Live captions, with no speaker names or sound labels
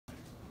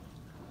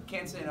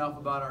can't say enough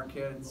about our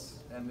kids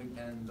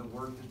and the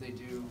work that they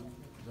do,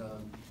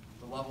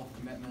 the level of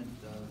commitment,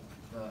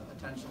 the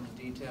attention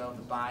to detail,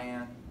 the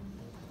buy-in,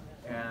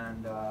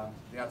 and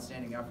the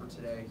outstanding effort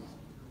today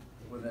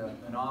with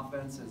an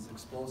offense as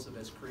explosive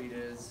as Crete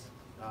is,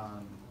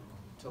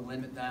 to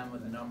limit them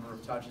with the number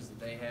of touches that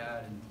they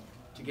had and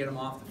to get them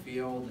off the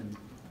field. And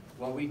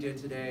what we did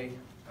today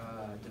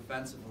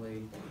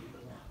defensively,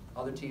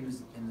 other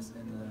teams in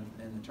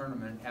the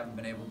tournament haven't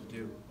been able to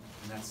do,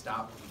 and that's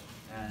stop them.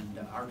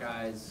 And our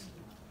guys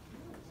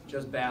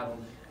just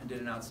battled and did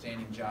an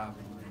outstanding job.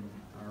 And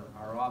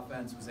our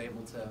offense was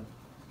able to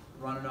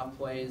run enough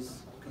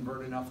plays,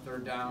 convert enough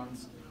third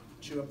downs,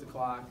 chew up the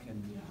clock,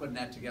 and putting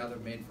that together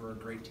made for a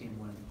great team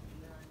win.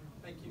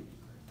 Thank you.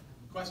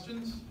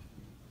 Questions?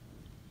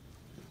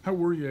 How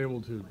were you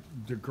able to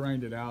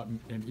grind it out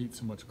and eat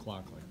so much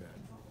clock like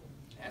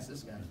that? Ask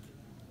this guy.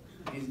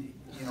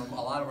 You know,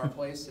 a lot of our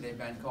plays today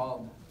Ben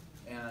called,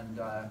 and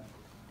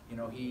you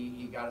know,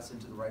 he got us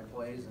into the right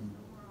plays, and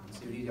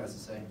see what he has to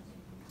say.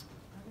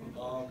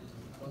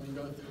 When we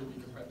go through the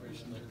week of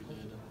preparation like we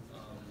did, I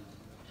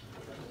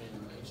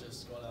mean, it's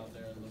just going out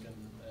there and looking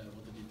at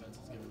what the defense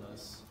has given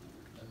us,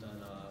 and then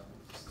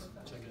just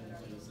checking the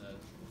plays that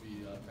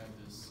we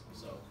practice.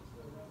 So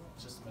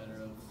it's just a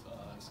matter of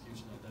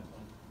execution at that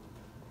point.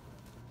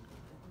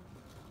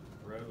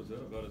 Brad, was that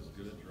about as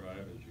good a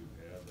drive as you've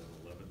had, that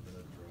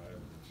 11-minute drive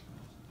in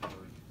the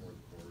third and fourth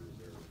quarters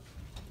there?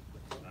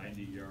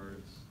 90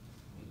 yards,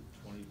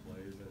 20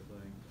 plays, I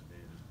think. I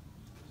mean,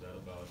 is that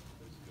about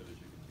as good as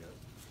you can get?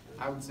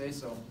 I would say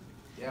so.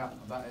 Yeah,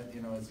 about,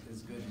 you know, as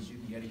good as you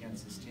can get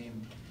against this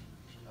team.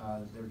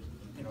 They're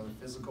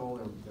physical.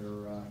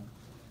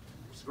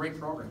 It's a great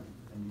program,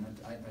 and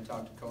I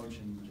talked to Coach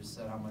and just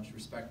said how much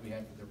respect we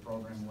had for their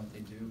program and what they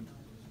do,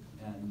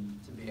 and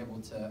to be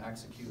able to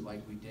execute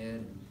like we did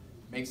and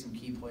make some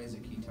key plays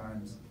at key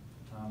times.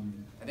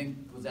 I think,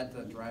 was that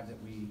the drive that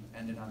we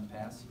ended on the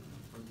pass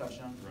for a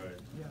touchdown? Right.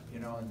 Yeah. You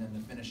know, and then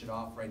to finish it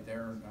off right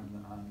there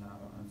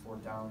on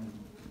fourth down,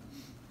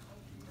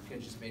 our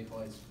kids just made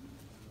plays.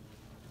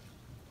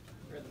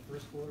 We're at the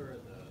first quarter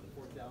of the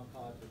fourth down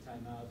call for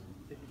timeout.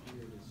 Take you through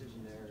your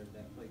decision there,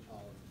 that play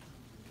call,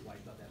 why you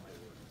thought that might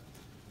work.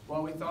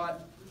 Well,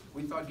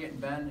 we thought getting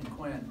Ben and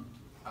Quinn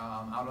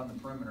out on the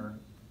perimeter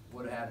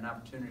would have had an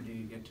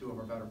opportunity to get two of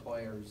our better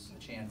players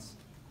a chance,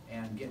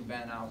 and getting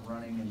Ben out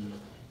running,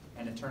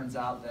 and it turns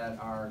out that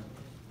our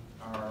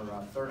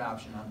third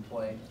option on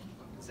play,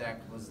 Zach,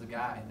 was the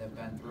guy that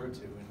Ben threw it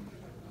to,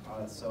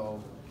 and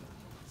so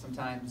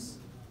sometimes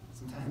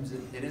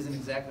it isn't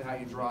exactly how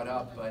you draw it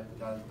up, but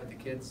the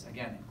kids,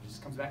 again, it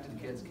just comes back to the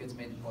kids. Kids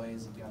made the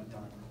plays and got it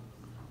done.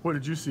 What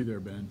did you see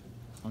there, Ben,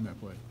 on that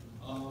play?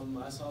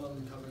 I saw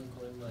them covering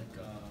Quinn like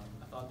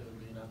I thought they would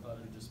be, and I thought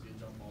it would just be a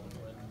jump ball to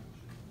Quinn.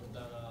 But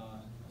then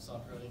I saw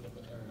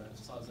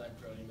Zach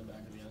Brody in the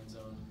back of the end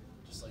zone,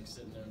 just like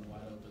sitting there and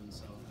wide open.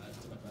 So I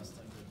did my best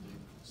I could to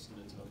just get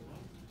into it.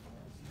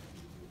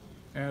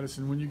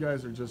 Addison, when you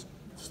guys are just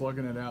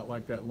slugging it out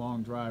like that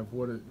long drive,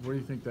 what do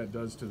you think that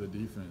does to the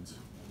defense?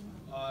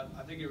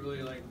 I think it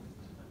really,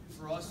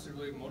 for us, it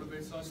really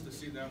motivates us to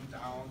see them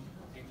down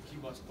and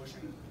keep us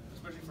pushing,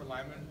 especially for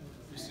linemen.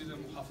 We see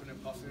them huffing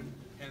and puffing,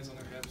 hands on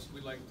their hips. We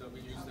use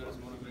that as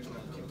motivation to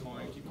keep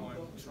going,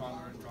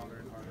 stronger and stronger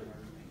and harder and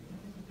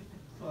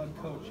harder.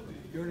 Coach,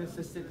 you're an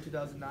assistant in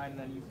 2009, and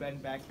then you've been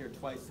back here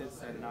twice since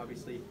then, and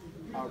obviously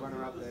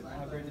runner-up.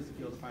 How great does it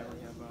feel to finally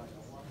have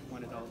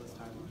won it all this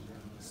time?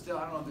 Still,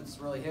 I don't know if it's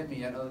really hit me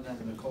yet, other than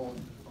the cold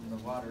from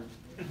the water.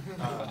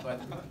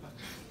 But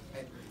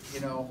you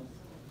know,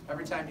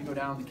 every time you go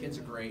down, the kids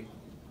are great.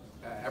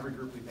 Every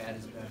group we've had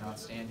has been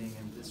outstanding,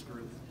 and this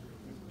group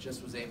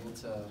just was able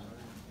to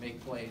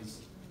make plays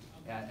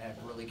at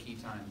really key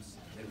times.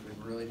 It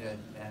really did,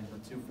 and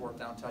with 2 fourth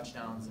down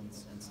touchdowns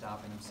and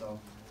stopping them. So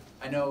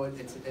I know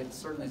it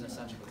certainly is an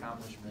essential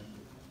accomplishment,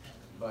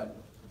 but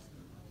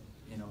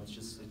you know,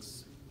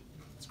 it's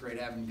great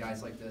having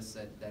guys like this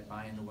that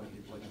buy into what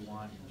you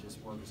want and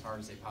just work as hard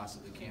as they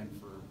possibly can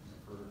for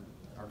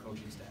our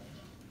coaching staff.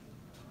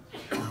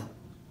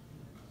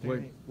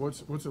 Blake,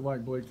 what's it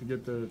like, Blake, to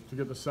get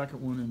the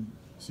second one in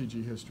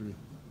CG history?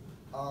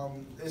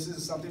 This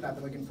is something I've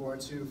been looking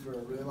forward to for a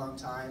really long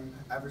time,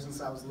 ever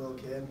since I was a little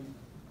kid,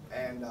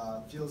 and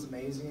feels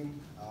amazing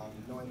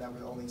knowing that we're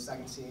the only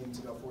second team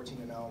to go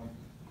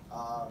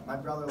 14-0. My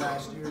brother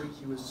last year,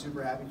 he was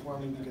super happy for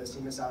me because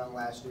he missed out on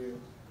last year,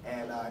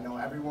 and I know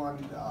everyone,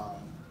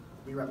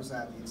 we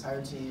represent the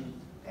entire team,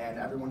 and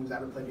everyone who's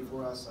ever played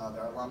before us,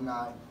 they're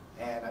alumni,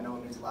 and I know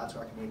it means a lot to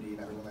our community and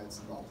everyone that's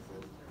involved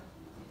with it.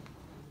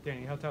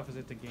 Danny, how tough is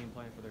it to game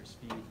plan for their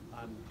speed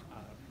on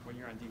when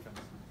you're on defense?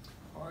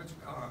 Oh,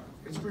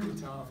 it's pretty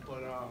tough,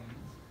 but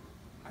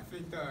I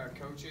think the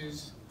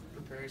coaches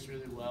prepare us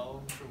really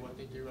well for what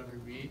they do every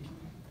week,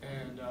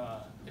 and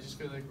I just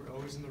feel like we're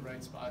always in the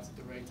right spots at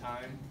the right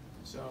time.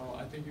 So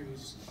I think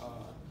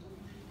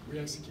we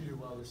executed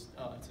well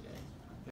today.